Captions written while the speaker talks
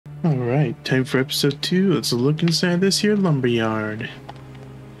Alright, time for episode 2. Let's look inside this here lumberyard.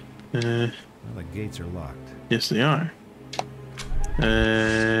 Well, the gates are locked. Yes they are.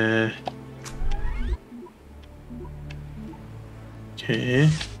 Okay.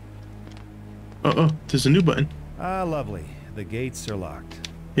 Oh, there's a new button. Ah, lovely. The gates are locked.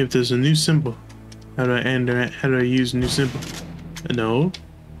 If there's a new symbol. How do I enter it? How do I use a new symbol? No.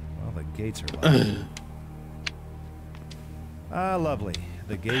 Well, the gates are locked. Ah, lovely.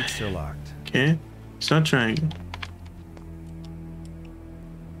 The gates are locked. Okay. It's not triangle.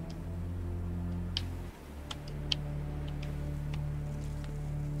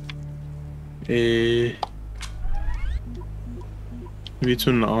 Maybe it's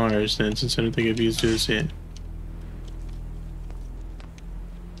one of the R's then, since I don't think I've used this yet.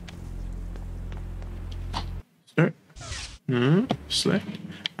 Start. No. Select.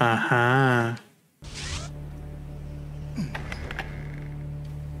 Aha.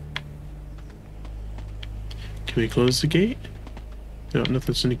 Can we close the gate? No,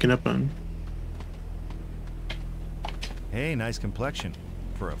 nothing sneaking up on. Hey, nice complexion.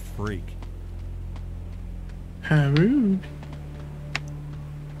 For a freak. How rude.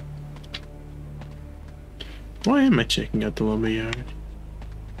 Why am I checking out the lumberyard?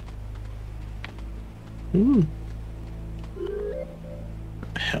 Ooh.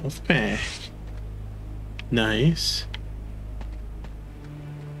 Health pack. Nice.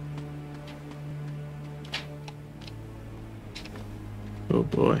 Oh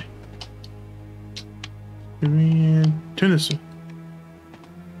boy. Man, turn this one.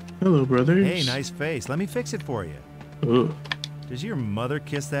 Hello, brothers. Hey, nice face. Let me fix it for you. Oh, Does your mother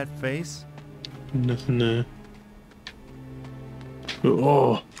kiss that face? nothing.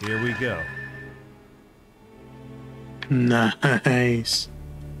 Oh, Here we go. nice.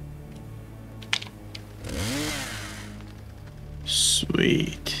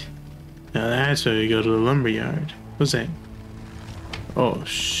 Sweet. Now that's where we go to the lumberyard. What's that? Oh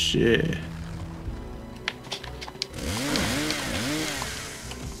shit.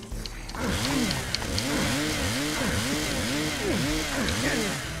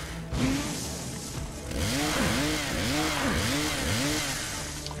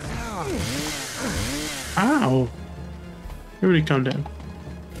 Ow. Everybody calm down.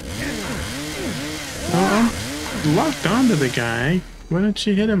 Oh, I'm locked onto the guy. Why don't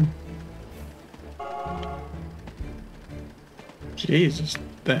you hit him? Jesus,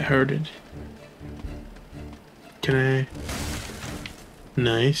 that hurted. Can I?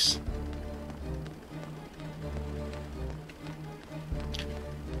 Nice.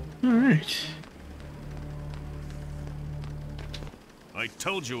 Alright. I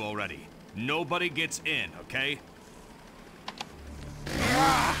told you already. Nobody gets in, okay?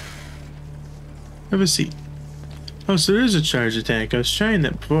 Have a seat. Oh, so there's a charge attack. I was trying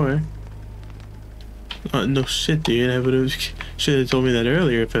that before. Oh, no shit, dude. I should have told me that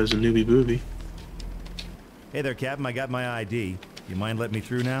earlier if I was a newbie booby. Hey there, Captain. I got my ID. You mind letting me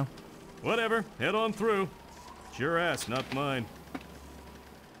through now? Whatever. Head on through. It's your ass, not mine.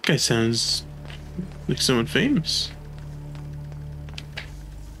 Guy sounds like someone famous.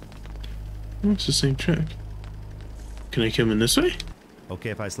 Oh, it's the same truck. Can I come in this way? Okay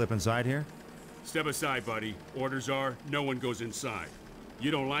if I slip inside here? Step aside, buddy. Orders are, no one goes inside.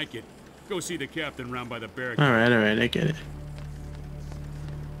 You don't like it, go see the captain round by the barricade. Alright, I get it.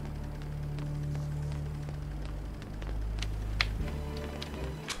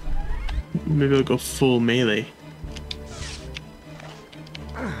 Maybe I'll go full melee.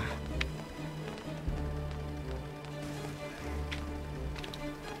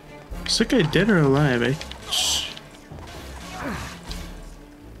 Is that guy dead or alive, eh? Shh.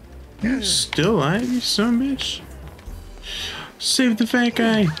 You're still alive, you son of a bitch? Save the fat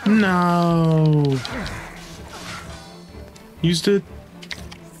guy! No! Used it.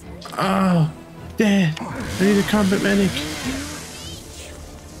 Oh, dead. I need a combat medic.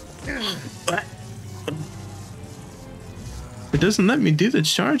 What? It doesn't let me do the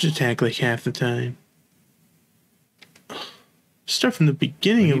charge attack like half the time. Start from the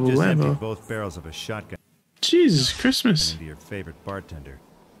beginning of a You've just level. emptied both barrels of a shotgun Jesus Christmas. into your favorite bartender.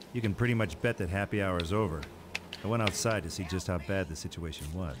 You can pretty much bet that happy hour is over. I went outside to see just how bad the situation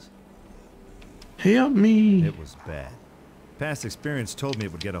was. Help me. It was bad. Past experience told me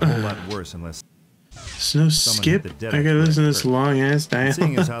it would get a whole lot worse unless There's no someone skip. hit the dead I end gotta right listen to this first. long ass And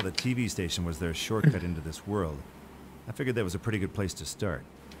seeing as dialogue. how the TV station was their shortcut into this world, I figured that was a pretty good place to start.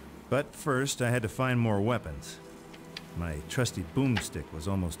 But first, I had to find more weapons. My trusty boomstick was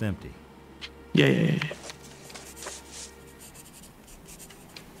almost empty. Yeah.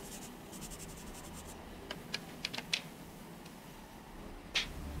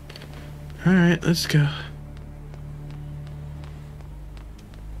 Alright, let's go.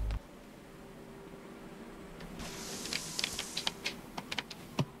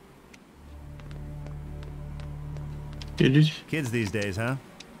 Kids these days, huh?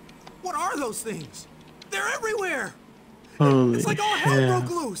 What are those things? They're everywhere! Holy It's like all hell hell.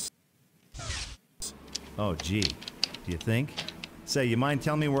 broke loose! Oh, gee. Do you think? Say, you mind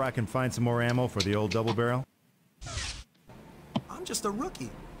telling me where I can find some more ammo for the old double barrel? I'm just a rookie.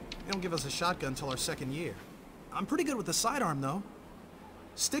 They don't give us a shotgun until our second year. I'm pretty good with the sidearm, though.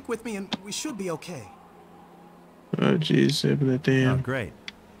 Stick with me and we should be okay. Oh, jeez, open that Oh, damn. great.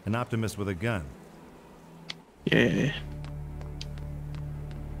 An optimist with a gun. Yeah.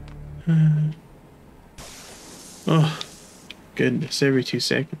 Oh, goodness, every 2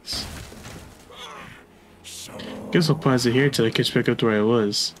 seconds. Guess I'll pause it here till I catch back up to where I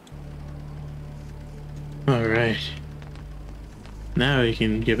was. Alright. Now we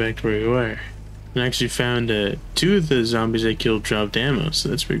can get back to where we were. I actually found 2 of the zombies I killed dropped ammo, so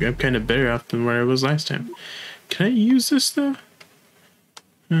that's pretty good. I'm kind of better off than where I was last time. Can I use this though?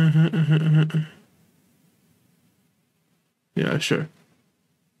 Yeah, sure.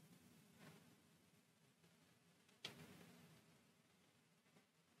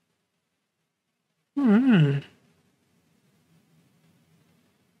 Alright.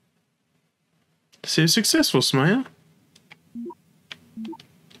 Say successful, smile.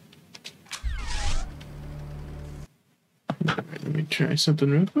 Alright, let me try something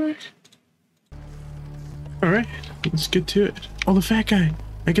real quick. Alright, let's get to it. Oh, the fat guy.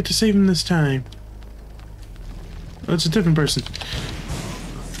 I get to save him this time. Oh, it's a different person.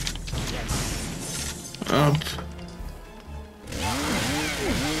 Up.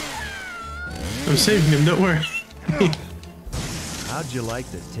 I'm saving him, don't worry. How'd you like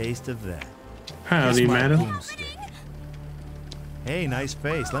the taste of that? Howdy, Kiss my madam. boomstick. Hey, nice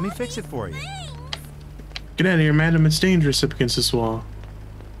face. Let me fix it for you. Get out of here, madam. It's dangerous up against this wall.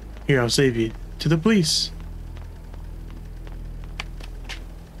 Here, I'll save you. To the police.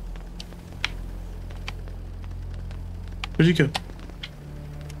 Where'd you go?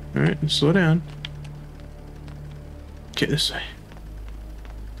 Alright, slow down. Get this way.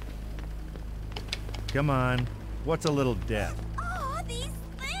 Come on. What's a little death? Oh, these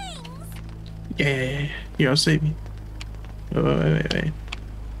things! Yeah. Here, I'll save you. Oh, wait.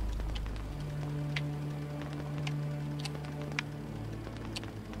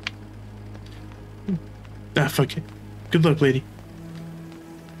 Ah, fuck it. Good luck, lady.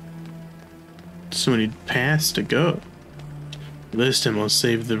 So many paths to go. This time I'll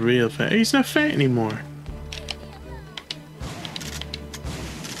save the real fat. He's not fat anymore.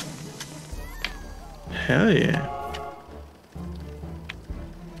 Hell yeah.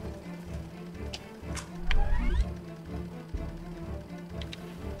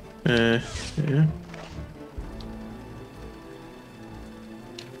 Yeah.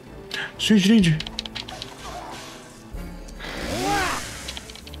 Stranger danger.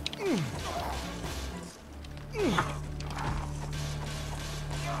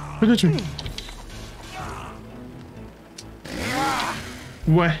 Look at me.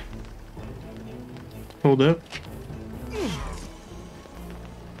 What? Hold up.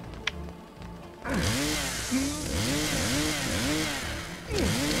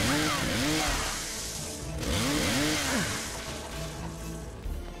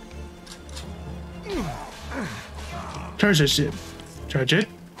 Charge that shit. Charge it.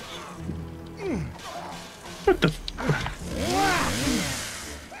 What the f-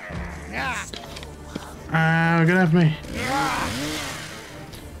 Ah, get off me.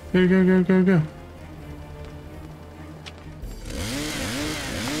 Go.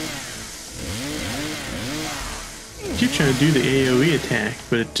 I keep trying to do the AoE attack,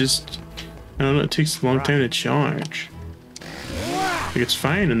 but it just, I don't know, it takes a long time to charge. Like it's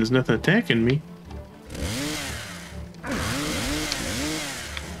fine and there's nothing attacking me.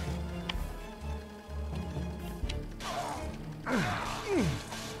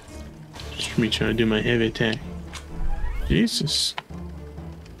 Just me trying to do my heavy attack. Jesus.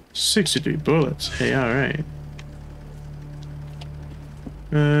 63 bullets. Hey, alright.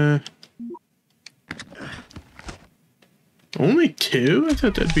 Only 2? I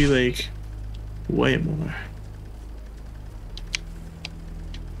thought that'd be like way more.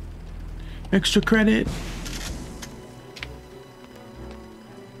 Extra credit.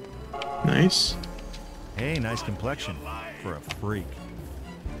 Nice. Hey, nice complexion for a freak.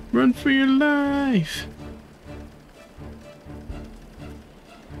 Run for your life.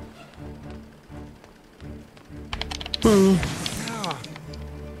 Whoa.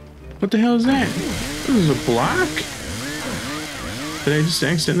 What the hell is that? This is a block? Did I just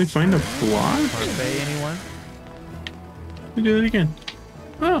accidentally find a block? Parfait, anyone? Let me do it again.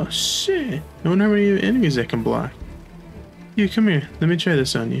 Oh shit! I wonder how many enemies I can block. You come here. Let me try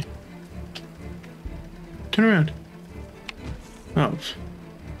this on you. Turn around. Oh.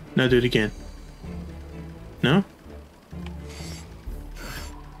 Now do it again. No?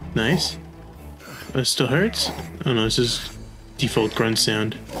 Nice. Oh, it still hurts? Oh no, this is default grunt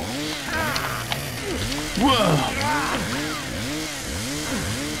sound. Whoa!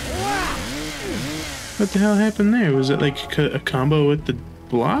 What the hell happened there? Was it like a combo with the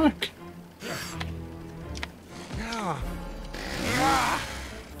block?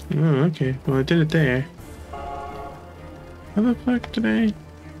 Oh, okay. Well, I did it there. How the fuck did I...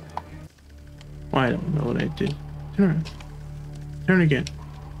 Well, I don't know what I did. Turn around. Turn again.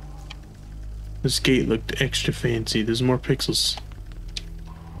 This gate looked extra fancy. There's more pixels.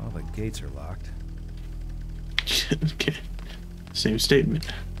 Well, the gates are locked. Okay. Same statement.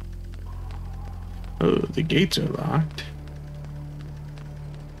 Oh, the gates are locked.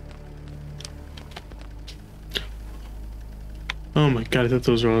 Oh my god, I thought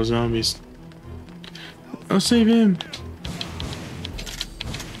those were all zombies. I'll save him.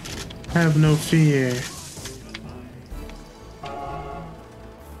 Have no fear.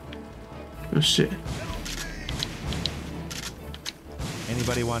 Oh shit.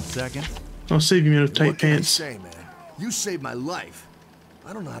 Anybody want seconds? I'll save you, man, with tight What can I pants. say, man? You saved my life.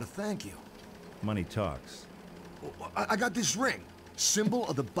 I don't know how to thank you. Money talks. I got this ring, symbol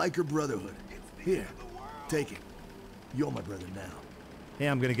of the Biker Brotherhood. Here, take it. You're my brother now. Hey,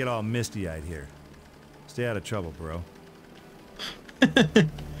 I'm gonna get all misty-eyed here. Stay out of trouble, bro.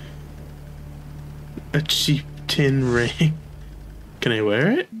 A cheap tin ring. Can I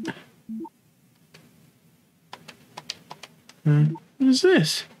wear it? What is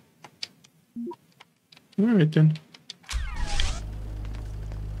this? Alright then.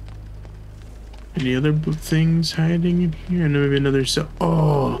 Any other things hiding in here? And maybe another cell.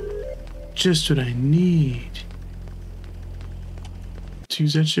 Oh, just what I need. Let's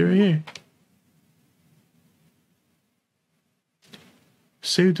use that shit right here.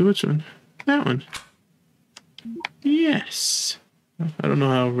 Save to which one? That one. Yes. I don't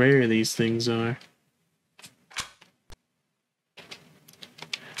know how rare these things are.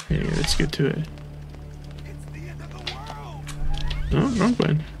 Hey, let's get to it. Oh, wrong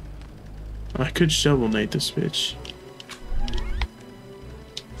one. I could Shovel Knight this bitch.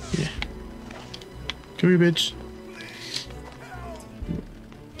 Yeah. Come here, bitch.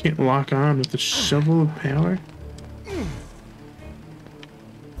 Can't lock on with the Shovel of Power.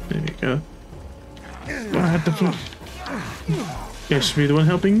 There you go. What the fuck? You should be the one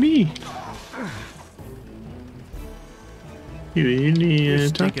helping me. You need You're to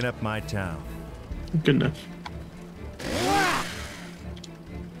talk? stinking up my town. Good enough.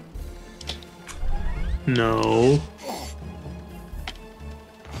 No.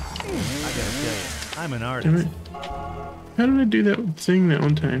 I gotta tell you, I'm an Damn artist. it. How did I do that thing that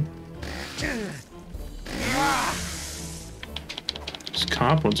one time? These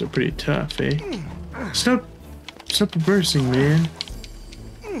cop ones are pretty tough, eh? Stop reversing, man.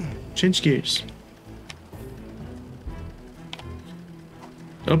 Change gears.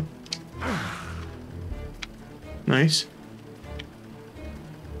 Oh. Nice.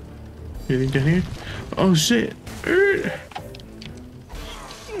 Anything down here? Oh shit.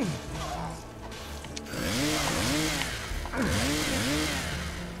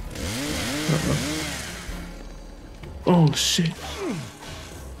 Oh shit.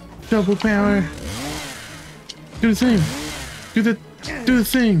 Double power. Do the thing. Do the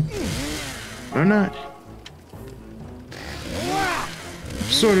thing. Or not.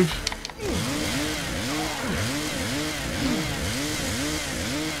 Sort of.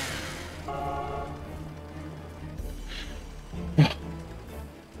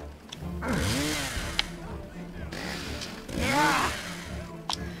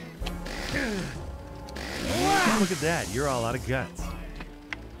 Look at that, you're all out of guts.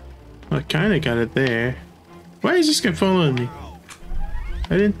 Well, I kinda got it there. Why is this guy following me?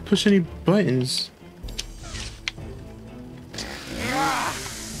 I didn't push any buttons.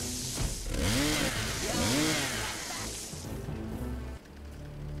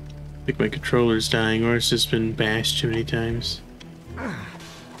 I think my controller's dying, or it's just been bashed too many times.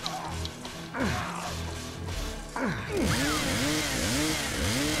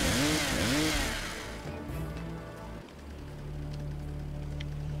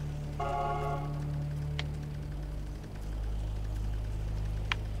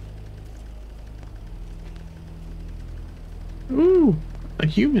 Ooh, a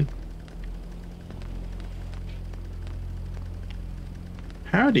human.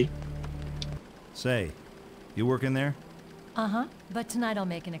 Howdy. Say, you working there? Uh-huh, but tonight I'll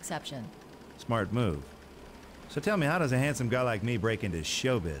make an exception. Smart move. So tell me, how does a handsome guy like me break into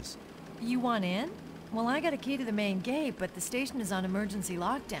showbiz? You want in? Well, I got a key to the main gate, but the station is on emergency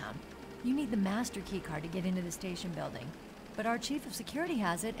lockdown. You need the master key card to get into the station building. But our chief of security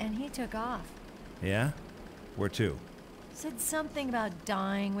has it, and he took off. Yeah? Where to? Said something about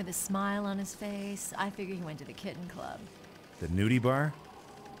dying with a smile on his face. I figure he went to the kitten club. The nudie bar?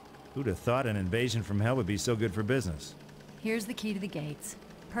 Who'd have thought an invasion from hell would be so good for business? Here's the key to the gates.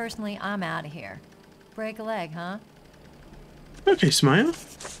 Personally, I'm out of here. Break a leg, huh? Okay, smile.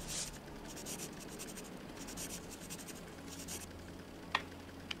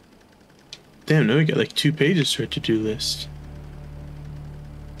 Damn, now we got like 2 pages for a to-do list.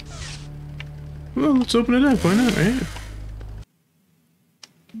 Well, let's open it up. Why not, right?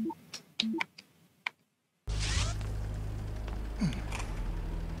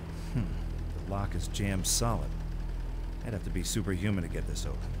 The lock is jammed solid. I'd have to be superhuman to get this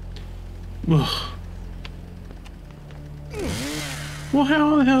open. Well,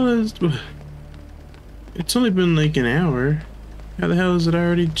 how the hell is... It's only been like an hour. How the hell is it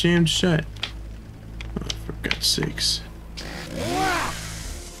already jammed shut? Oh, for God's sakes.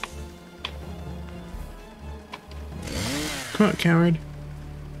 Come on, coward.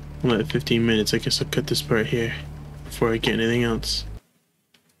 I'm at 15 minutes. I guess I'll cut this part here before I get anything else.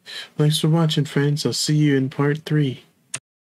 Thanks for watching, friends. I'll see you in part 3.